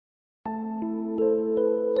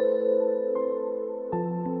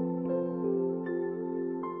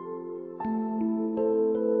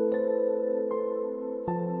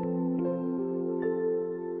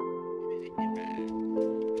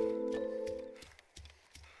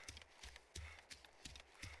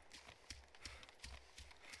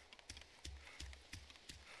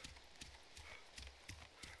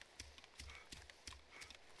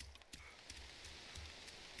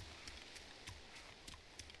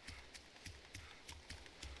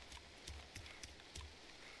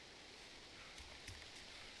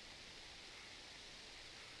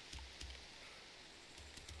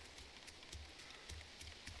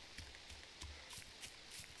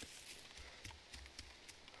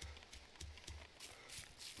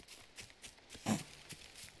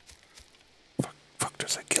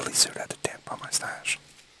suit had to tamp on my stash.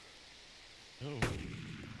 Oh.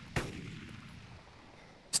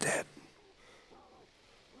 He's dead.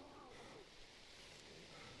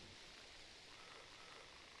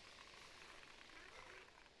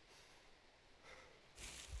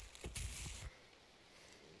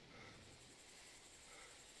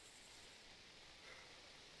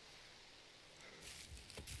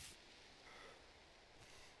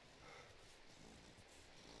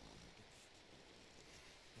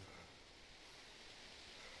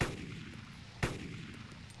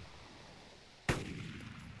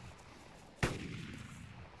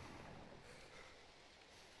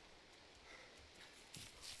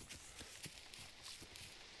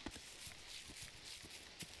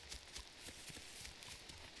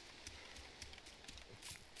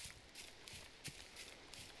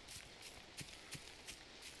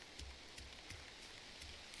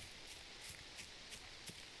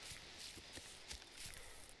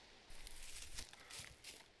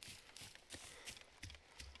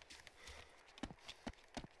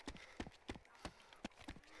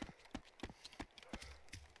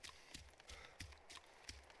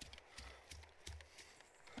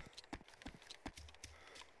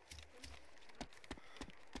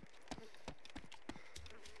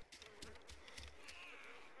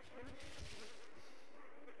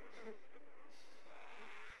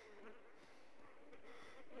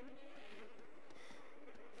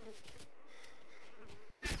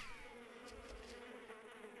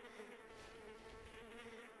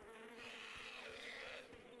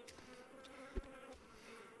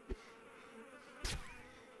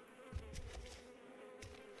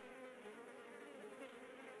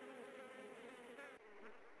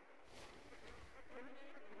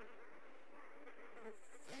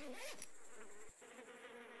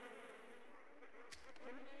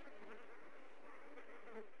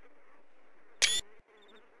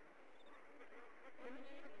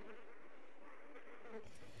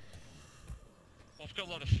 I've got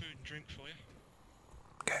a lot of food and drink for you.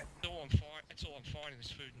 Okay. That's all I'm finding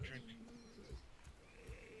is food and drink.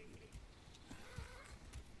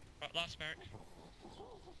 Right, last barrack.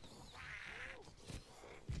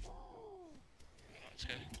 Right, let's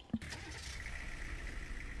go.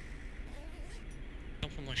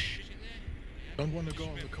 Dump all my shit in there. Yeah. Don't want to go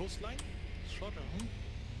on the coastline? Shorter,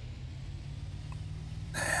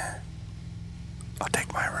 huh? I'll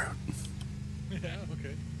take my route. Yeah,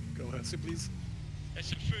 okay. Go ahead, please. There's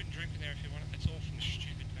some food and drink in there if you want it. It's all from the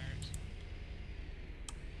stupid barracks.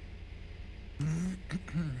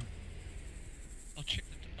 I'll check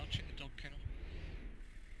the dog kennel.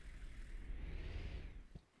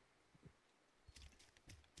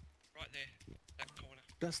 Right there, that corner.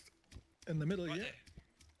 Just in the middle, Right yeah? there.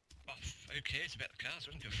 Oh, who cares about the cars?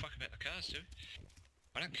 I don't give a fuck about the cars, do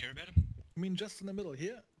I? I don't care about them. I mean, just in the middle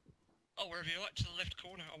here? Oh, wherever you like, to the left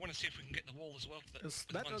corner. I want to see if we can get the wall as well. Is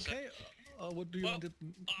that okay? Or what do you want it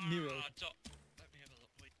nearer? Let me have a look.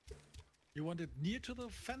 Wait. You want it near to the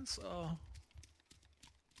fence, or...?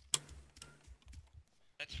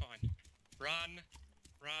 That's fine. Run,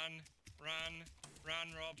 run, run,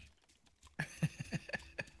 run, Rob.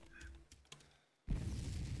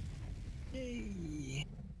 Yay!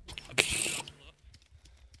 I bet you guys will look.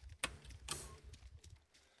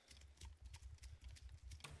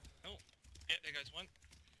 Oh, yeah, there goes one.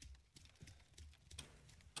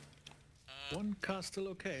 One car still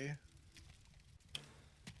okay.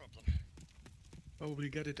 Problem. Probably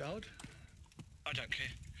get it out. I don't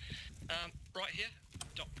care. Right here,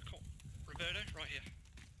 Roberto, right here.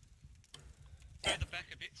 Go the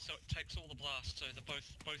back a bit so it takes all the blast, so the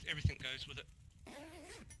both everything goes with it.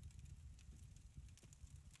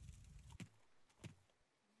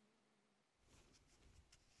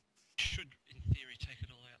 Should, in theory, take it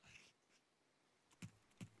all out.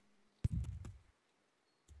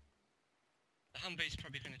 The Humvee's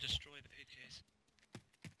probably going to destroy, but who cares?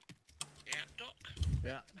 Yeah, Doc.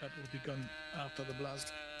 Yeah, that will be gone after the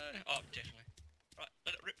blast. Oh, definitely. Right,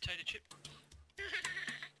 let it rip, tater chip.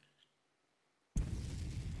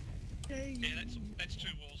 Yay! Yeah, that's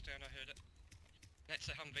two walls down, I heard it. That's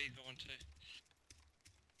the Humvee gone too.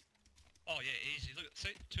 Oh yeah, easy. Look at,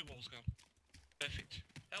 see? Two walls gone. Perfect.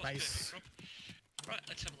 That was Nice. perfect, Rob. Right,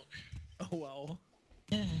 let's have a look. Oh wow.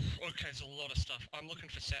 Okay, there's a lot of stuff. I'm looking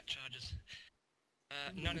for sat charges.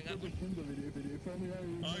 None in that one.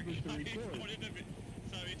 Okay, whatever.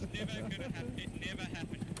 So it's never gonna happen. It never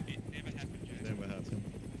happened. It never happened, James. Never happened.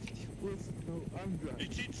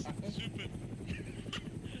 It's super.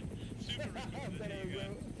 Super record. There you go.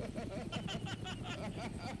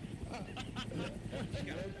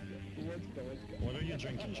 What are you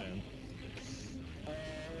drinking, Jan?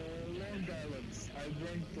 Long Island's. I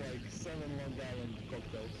drank like 7 Long Island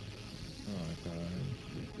cocktails. Oh god.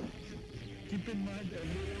 Keep in mind,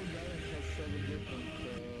 every Long Island has 7 different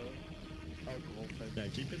alcohol types. Yeah,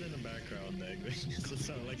 keep it in the background, Nick. It just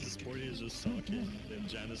sound like the Sporty is just talking, and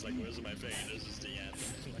Jan is like, where's my face? This is the end.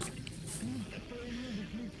 Like,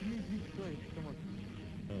 Play, come on.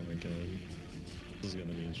 oh my god. This is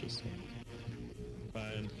gonna be interesting.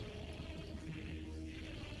 Fine.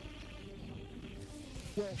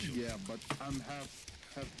 Well, yeah, but I'm half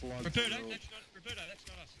blood. Roberto, so... that's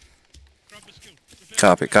not us. Grab the skill. Roberto,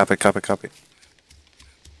 Copy, Roberto. copy, copy, copy.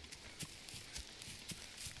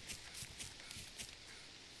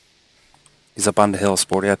 He's up on the hill,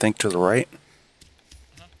 Sporty, I think, to the right.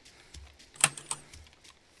 I'm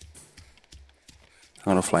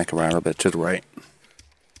gonna flank around a bit to the right.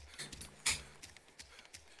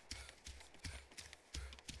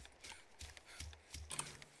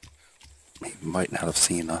 He might not have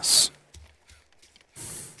seen us.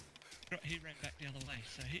 He ran back the other way,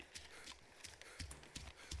 so he...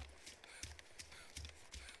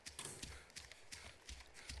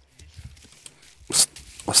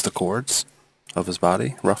 What's the chords of his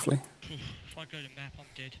body, roughly? If I go to map, I'm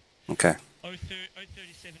dead. Okay. 037,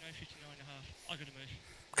 059 and a half. I gotta move.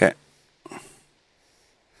 Okay.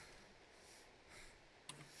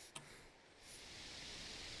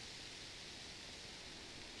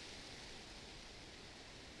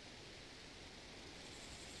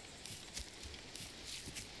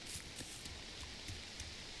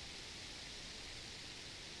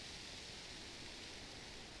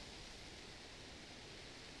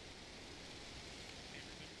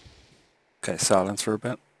 Okay, silence for a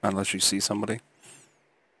bit, unless you see somebody.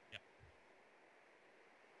 Yep.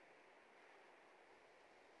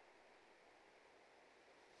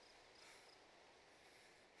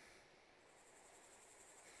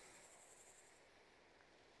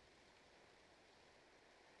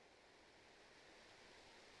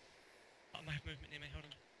 I might have movement near me, hold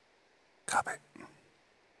on. Copy.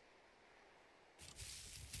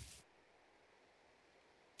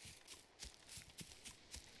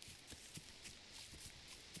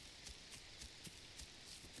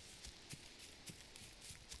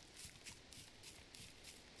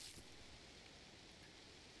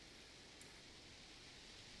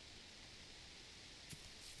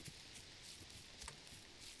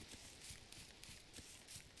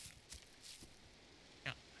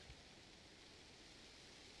 Yeah.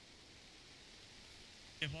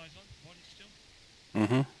 You have eyes on? Body still?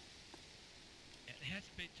 Mm-hmm. Yeah, it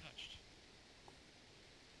hasn't been touched.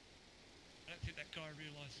 I don't think that guy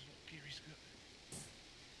realises what gear he's got.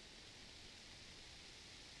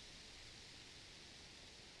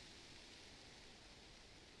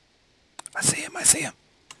 I see him, I see him.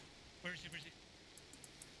 Where is he? Where is he?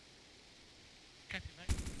 Cap him,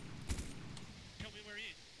 mate. Tell me where he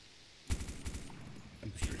is.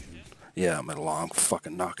 Yeah? Yeah, I'm at a long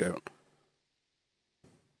fucking knockout.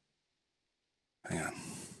 Hang on.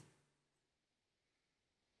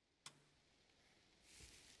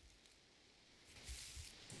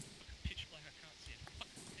 Fucking pitch black, I can't see it.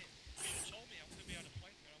 Fucking damn. You should have told me I wouldn't be able to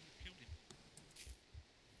flank him, I would have killed him.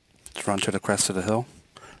 Let's run to the crest of the hill.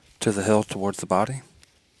 To the hill towards the body.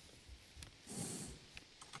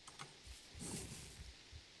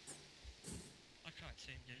 I can't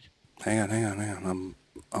see him, dude. Hang on, hang on, hang on.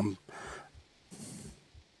 I'm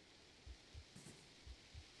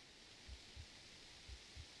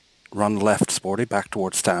run left, Sporty, back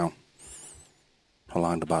towards town.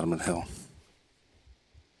 Along the bottom of the hill.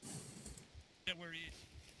 Yeah, where he is.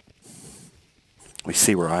 We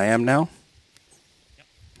see where I am now? Yep.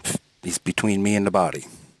 He's between me and the body.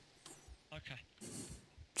 Okay.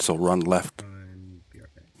 So run left. I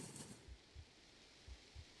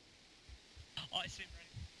see him running.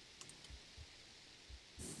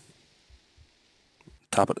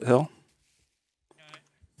 Top of the hill. No,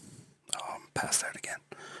 Oh, I'm past that again.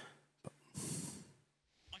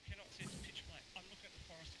 I cannot see, it's pitch black. I'm looking at the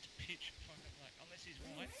forest, it's pitch fucking black. Unless he's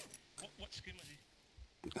white. What skin was he?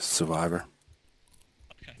 Survivor.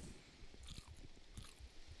 Okay.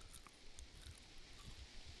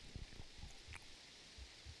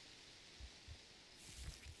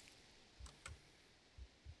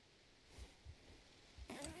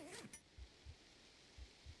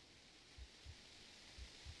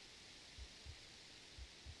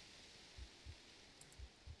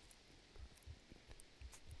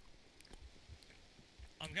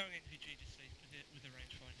 I'm going NVG to see with the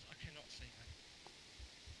rangefinders. I cannot see, mate.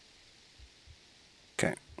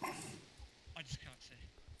 Okay. I just can't see.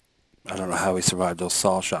 I don't know how he survived those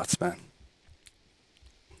saw shots, man.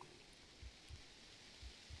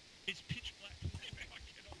 It's pitch black. I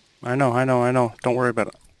cannot see. I know, I know, I know. Don't worry about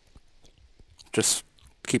it. Just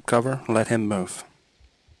keep cover, let him move.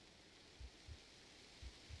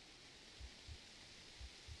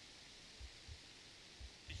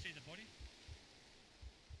 You see the body?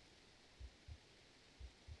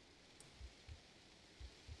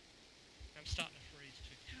 I'm starting to freeze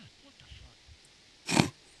too. God, what the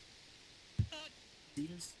fuck? See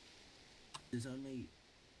this? There's only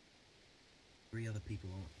 3 other people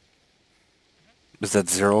on. Is that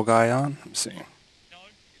zero guy on? Let me see. No,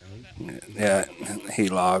 No? Yeah, he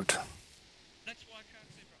logged. that's why I can't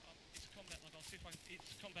see, bro. It's combat log. I'll see if I.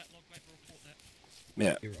 It's combat log, mate. We'll report that.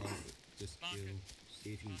 Yeah. Here, just Mark kill. it.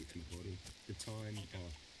 See if you can get to your body. The time, Okay.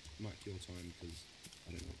 mark your time because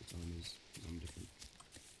I don't know what the time is because I'm different.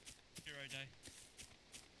 0 day.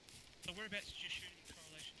 So whereabouts did you shoot him in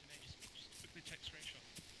correlation to me? Just quickly take screenshot.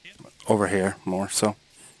 Here? Over here, more so.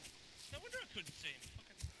 No wonder I couldn't see him.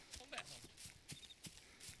 Fucking combat log.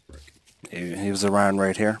 Broke. He was around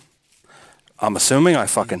right here. I'm assuming I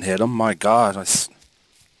fucking hit him. My God, It's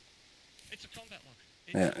a combat log.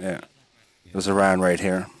 It's Yeah, a combat yeah. log, mate. it was around right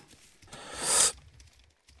here.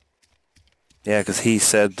 Yeah, because he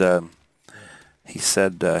said,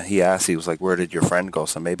 he asked, he was like, where did your friend go?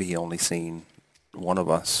 So maybe he only seen one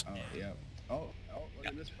of us. Oh, yeah. Oh, look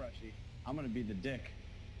at this freshie. I'm gonna be the dick.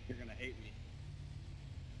 You're gonna hate me.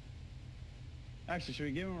 Actually, should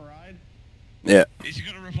we give him a ride? Yeah. Has he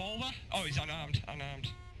got a revolver? Oh, he's unarmed. Unarmed.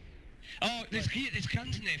 Oh, there's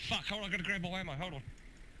guns in there. Fuck, hold on, I gotta grab my ammo. Hold on.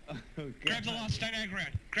 Grab the last stone our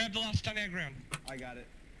ground. Grab the last stone our ground. I got it.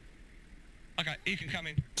 Okay, you can come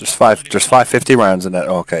in. There's 550 rounds in that.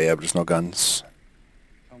 Oh, okay, yeah, but there's no guns.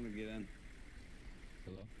 Tell him to get in.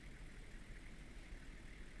 Hello?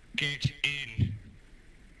 Get in.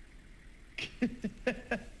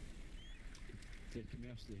 Take me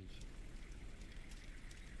off stage.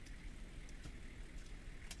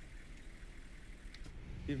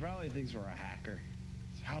 He probably thinks we're a hacker.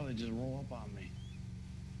 So how do they just roll up on me?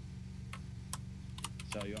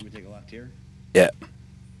 So you want me to take a left here? Yeah.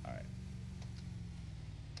 Alright.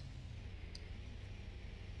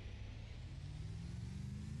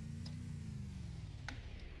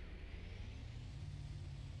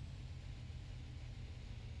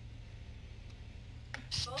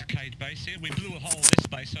 Decayed base here. We blew a hole in this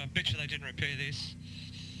base, so I bet you they didn't repair this.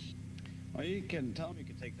 Well, you can tell him you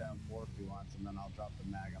can take down 4 if he wants, and then I'll drop the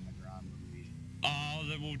mag on the ground when we... Oh,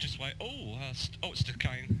 then we'll just wait. Oh, it's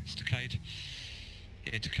decaying. It's decayed.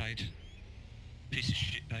 Yeah, decayed. Piece of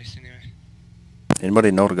shit base anyway.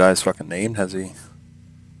 Anybody know the guy's fucking name? Has he?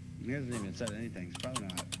 He hasn't even said anything. He's probably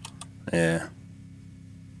not Yeah.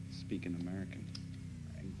 speaking American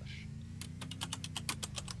or English.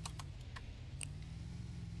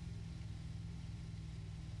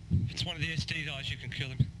 If it's one of the SD guys, you can kill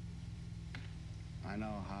him. I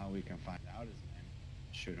know how we can find out his name.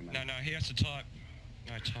 Shoot him in. No, he has to type.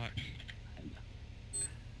 No, type.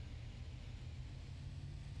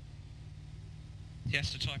 He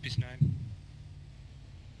has to type his name.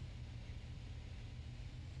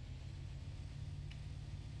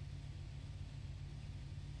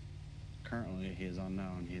 Currently, he is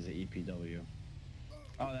unknown. He's an EPW.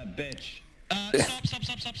 Oh, that bitch. Stop.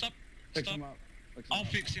 Fix Stop. him up. I'll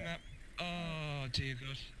fix him up. Oh, dear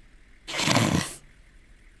God.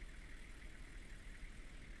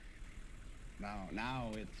 Now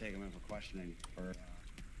we have to take him in for questioning for,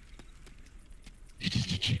 He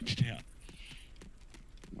just checked it out.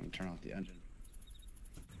 I'm gonna turn off the engine.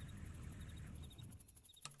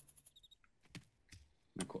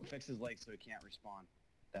 Fix his legs so he can't respawn.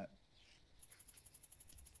 That.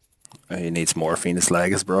 He needs morphine. His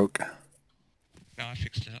leg is broke. No, I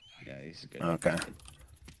fixed it up. Yeah, he's good. Okay.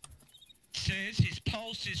 Says his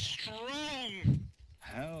pulse is strong.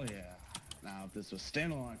 Hell yeah. Now, if this was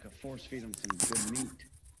standalone, I could force feed him some good meat.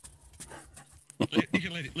 You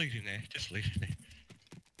can leave him there. Just leave him there.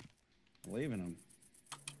 Leaving him.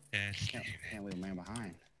 Yeah, just Can't, leave him there. can't leave a man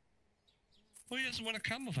behind. Well, he doesn't want to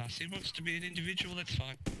come with us. He wants to be an individual. That's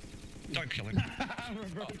fine. Don't kill him.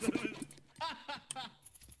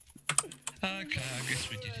 Okay, I guess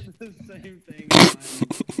we did. The same thing.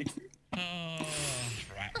 Oh,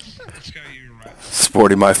 rats. Let's go, you rats.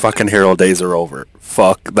 Sporty, my fucking hero days are over.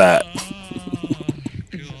 Fuck that. Oh,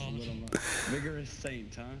 God. Vigorous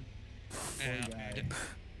saint, huh? Yeah, Poor guy. do you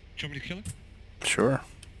want me to kill him? Sure.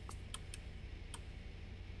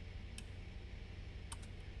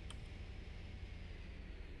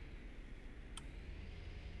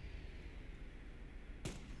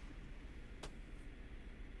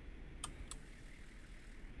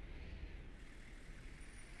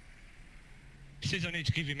 He says I need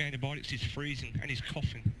to give him antibiotics. He's freezing and he's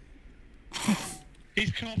coughing.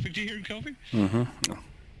 He's coughing. Do you hear him coughing? Mm-hmm.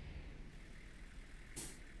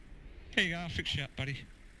 Here you go. I'll fix you up, buddy.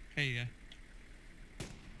 Here you go.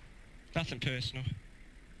 Nothing personal.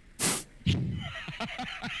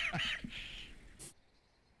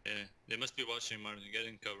 Yeah, they must be watching, Martin. Get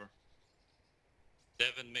in cover. They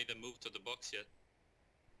haven't made a move to the box yet.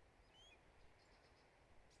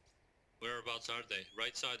 Whereabouts are they?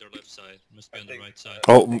 Right side or left side? Must be on the right side.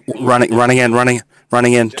 Oh,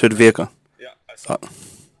 running in to the vehicle. Yeah, I saw.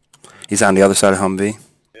 He's on the other side of Humvee.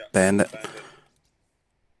 Yeah. Bandit.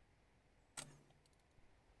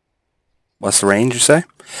 What's the range, you say?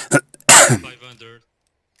 500,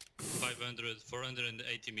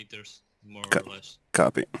 480 meters, more or less.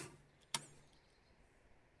 Copy.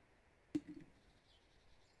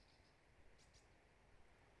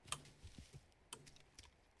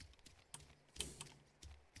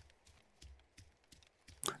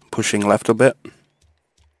 Pushing left a bit.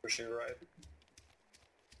 Pushing right.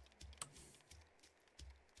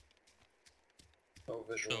 No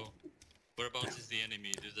visual. So, whereabouts is the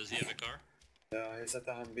enemy? Does he have a car? Yeah, he's at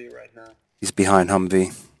the Humvee right now. He's behind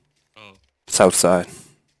Humvee. Oh, South side.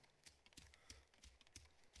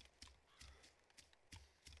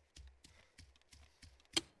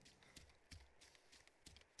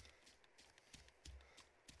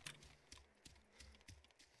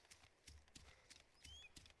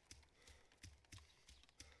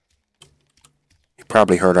 He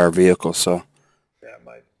probably heard our vehicle, so Yeah,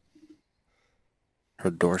 might.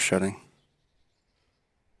 heard door shutting.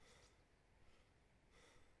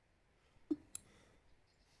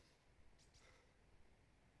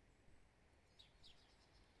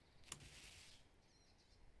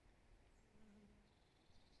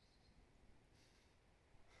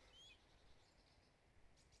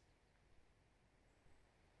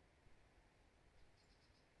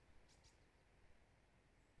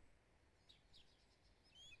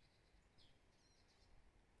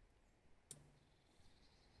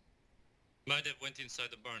 might have went inside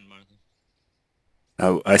the barn, Martin.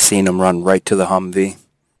 I seen him run right to the Humvee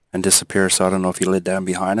and disappear, so I don't know if he lit down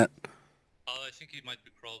behind it. Oh, I think he might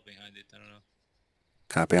be crawled behind it. I don't know.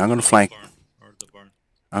 Copy. I'm gonna flank. Barn or the barn.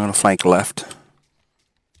 I'm gonna flank left.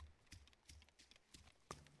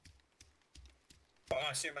 Oh,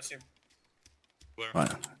 I see him, I see him. Where?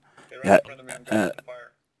 Right. Okay, right Yeah, in front of me, I'm going to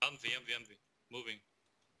fire. MV. Moving.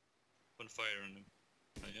 One fire on him.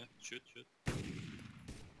 Oh yeah, shoot.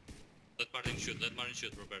 Let Martin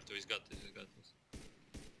shoot, Roberto. He's got this.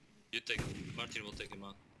 You take Martin will take him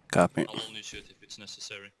out. Copy. I'll only shoot if it's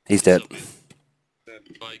necessary. He's dead. Okay. Dead.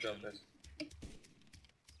 Bike. Good job, guys.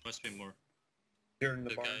 Must be more. Here in the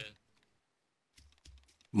The barn. guy.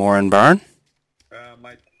 More in barn?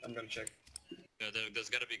 Might. I'm gonna check. Yeah, there's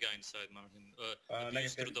gotta be a guy inside, Martin.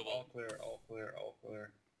 Abuse through Negative. the wall. All clear.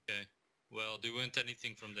 Okay. Well, do you want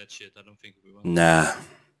anything from that shit? I don't think we want. Nah.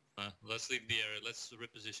 Let's leave the area. Let's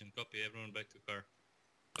reposition. Copy. Everyone back to car.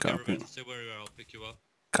 Okay, Copy. Roberto, stay where you are. I'll pick you up.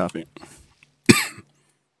 Copy.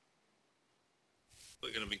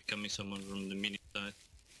 We're gonna be coming someone from the mini side.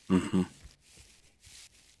 Mm-hmm.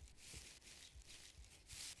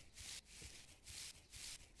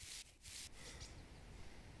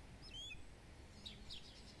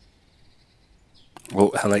 Oh,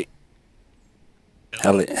 heli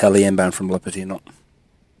inbound from Lipatino.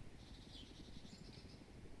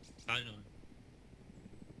 I know.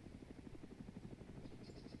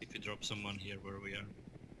 If you drop someone here where we are.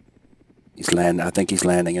 I think he's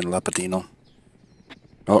landing in Lipatino.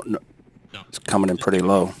 Oh, no. No. It's coming in pretty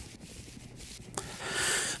low.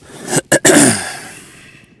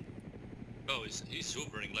 Oh, he's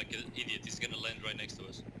hovering like an idiot. He's gonna land right next to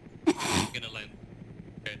us. He's gonna land.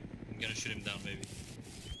 Okay, I'm gonna shoot him down maybe.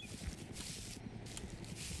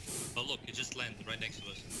 Oh look, he just landed right next to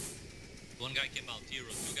us. One guy came out, hero.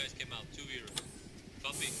 Two guys came out, 2 heroes.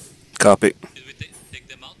 Copy. Copy. Did we take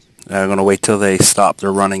them out? I'm gonna wait till they stop.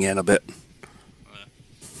 They're running in a bit.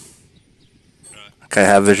 Right. Okay,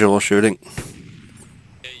 have visual shooting.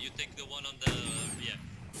 Okay, you take the one on the... yeah.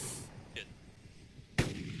 Good.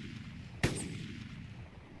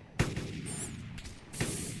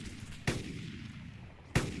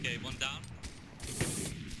 Okay, one down.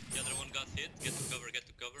 The other one got hit. Get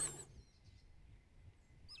to cover.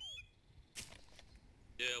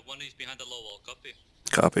 Yeah, one is behind the low wall. Copy.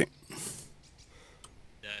 Copy.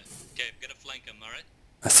 Yeah. Okay, I'm gonna flank him, alright?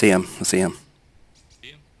 I see him. See him?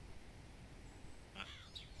 Ah.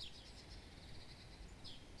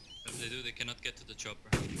 If they do, they cannot get to the chopper.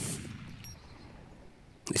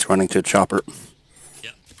 He's running to a chopper.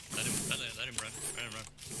 Yeah, let him run. Let him run. I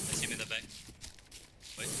see him in the back.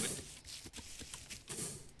 Wait.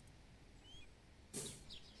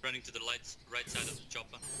 running to the right side of the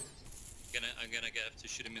chopper. I'm gonna have to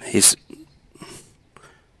shoot him in the He's. I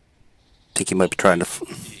think he might be trying to.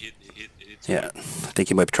 He hit Yeah, I think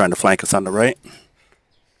he might be trying to flank us on the right.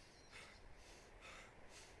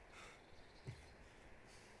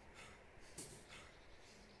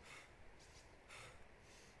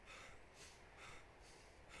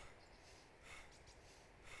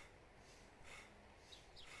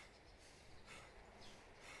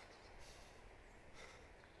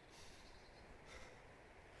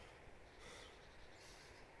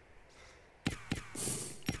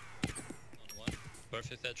 on one.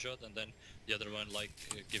 Perfect headshot, and then the other one, like,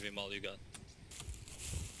 give him all you got.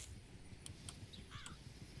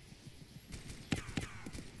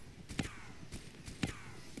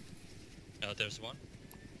 There's one.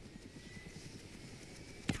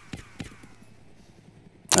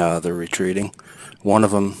 They're retreating. One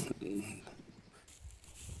of them.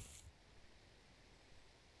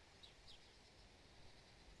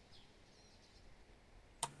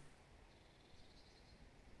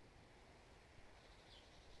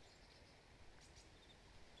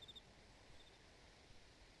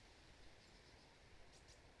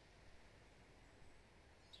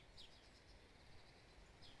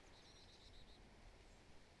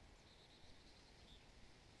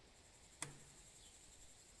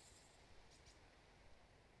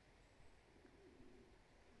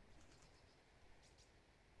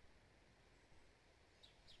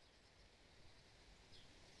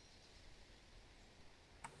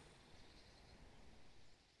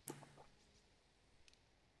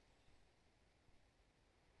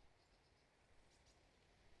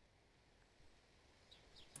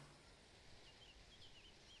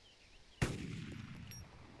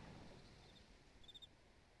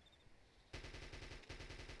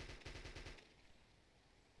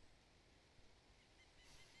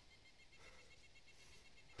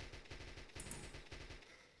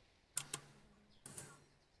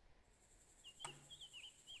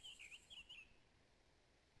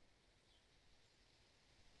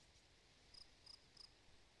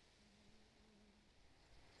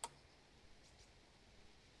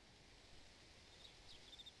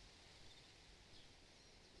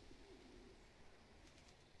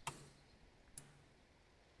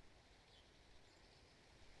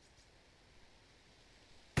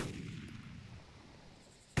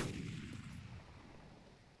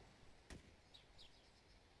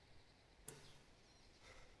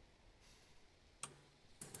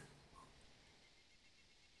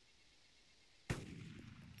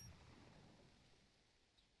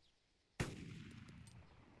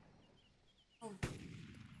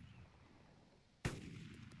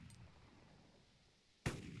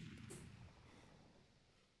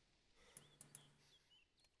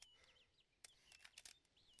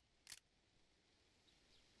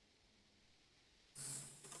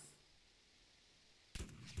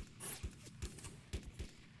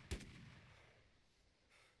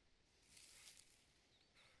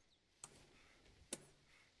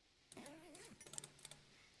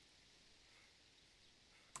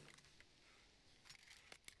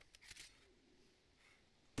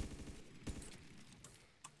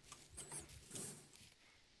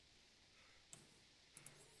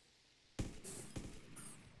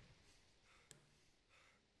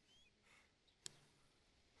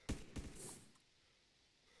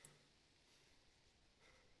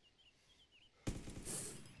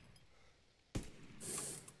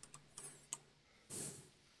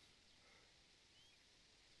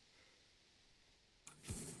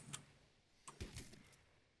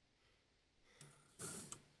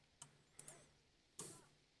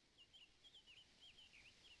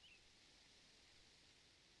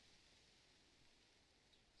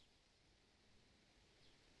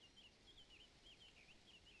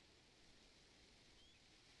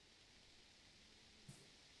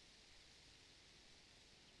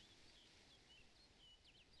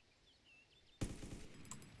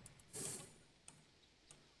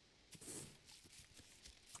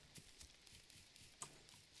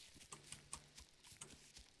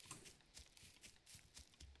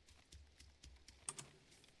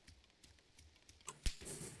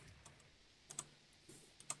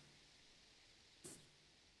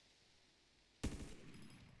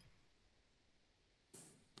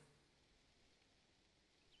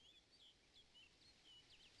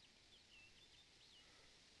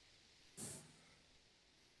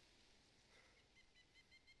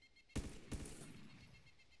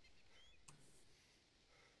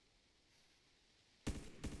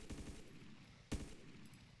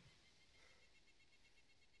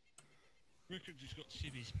 Rickard just got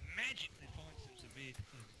civvies magically finds them severe.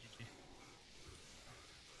 GG.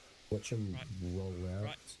 Watch him Right. roll out.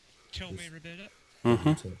 Right. Tell me, Just- Roberta.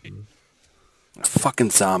 Mm-hmm. Tap me.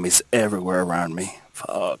 Fucking zombies everywhere around me.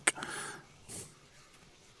 Fuck.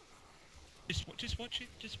 Just watch it.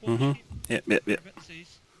 Just watch Mm-hmm. it. Yep. Worry about the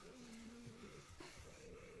Z's.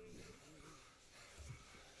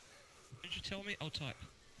 Did you tell me? I'll type.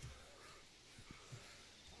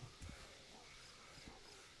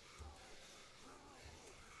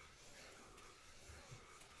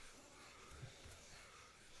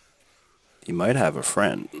 You might have a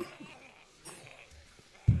friend.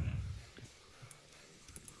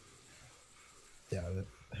 Doubt it.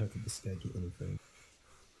 How could this guy get anything?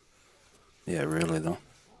 Yeah, really though.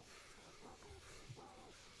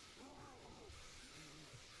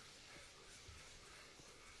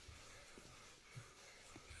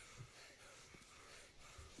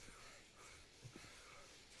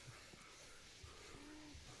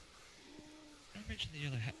 Don't mention the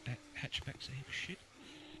yellow hatchbacks a heap of shit.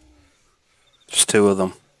 There's two of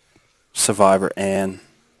them. Survivor and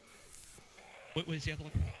Where's the other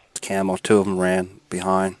one? Camel. Two of them ran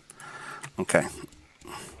behind. Okay.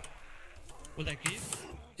 Will they gear?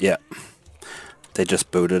 Yeah. They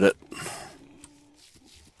just booted it.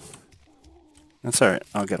 That's alright.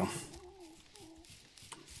 I'll get them.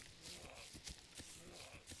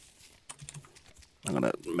 I'm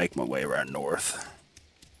gonna make my way around north.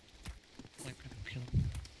 Like, I can kill them.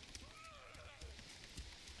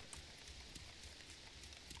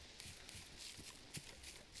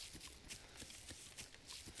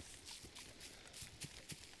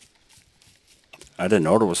 I didn't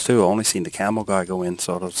know there was two. I only seen the camel guy go in,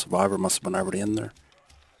 so the survivor must have been already in there.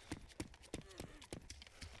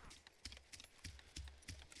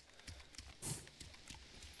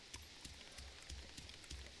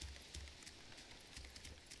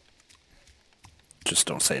 Just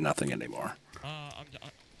don't say nothing anymore.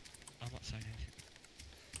 I'm not saying anything.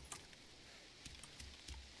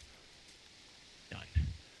 Done.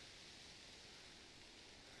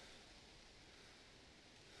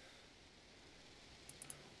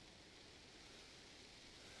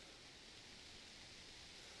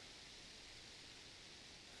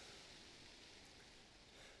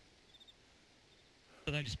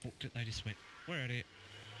 So they just booked it, they just went, we're at it.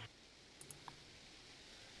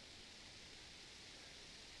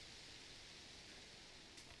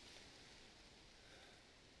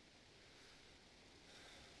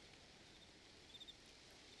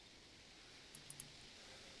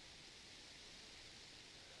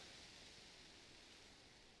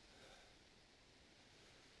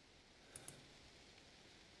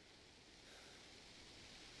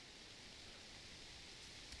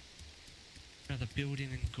 Another building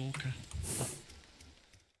in Gorka.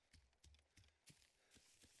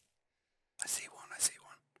 I see one. I see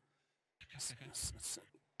one. Okay. It's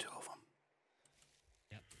two of them.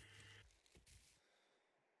 Yep.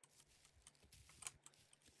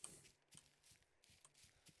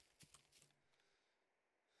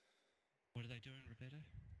 What are they doing, Roberto?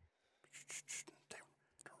 They're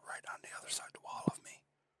right on the other side of the wall of me.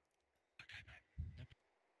 Okay, mate. Nope.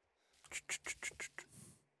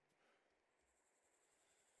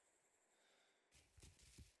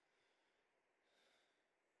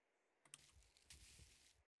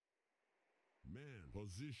 Man,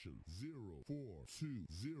 position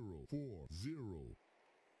 042040.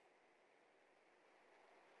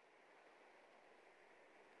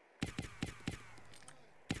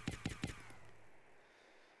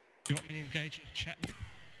 Do you want me to engage in chat?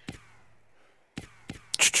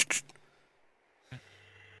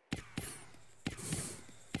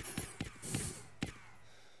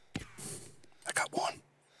 I got one.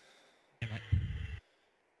 Yeah, mate.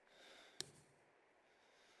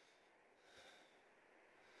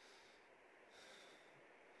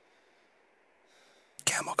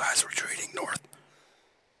 Camel guy's retreating north.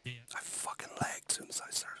 Yeah. I fucking lagged as soon as I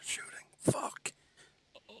started shooting. Fuck.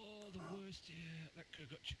 Oh, the worst, yeah. That could have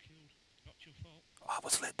got you killed. Not your fault. I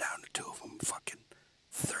was let down to two of them fucking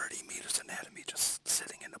 30 meters ahead of me just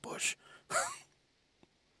sitting in the bush.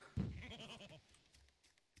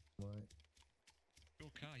 Right. Your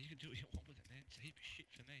car, you can do what you want with it, man. It's a heap of shit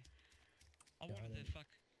for me. I Yeah, wanted I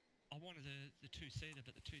I wanted the two-seater,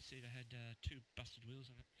 but the two-seater had two busted wheels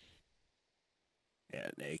on it. Yeah,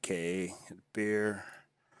 an AK, a beer,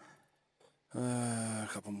 a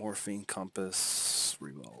couple morphine, compass,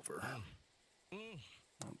 revolver. Oh,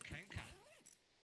 canker.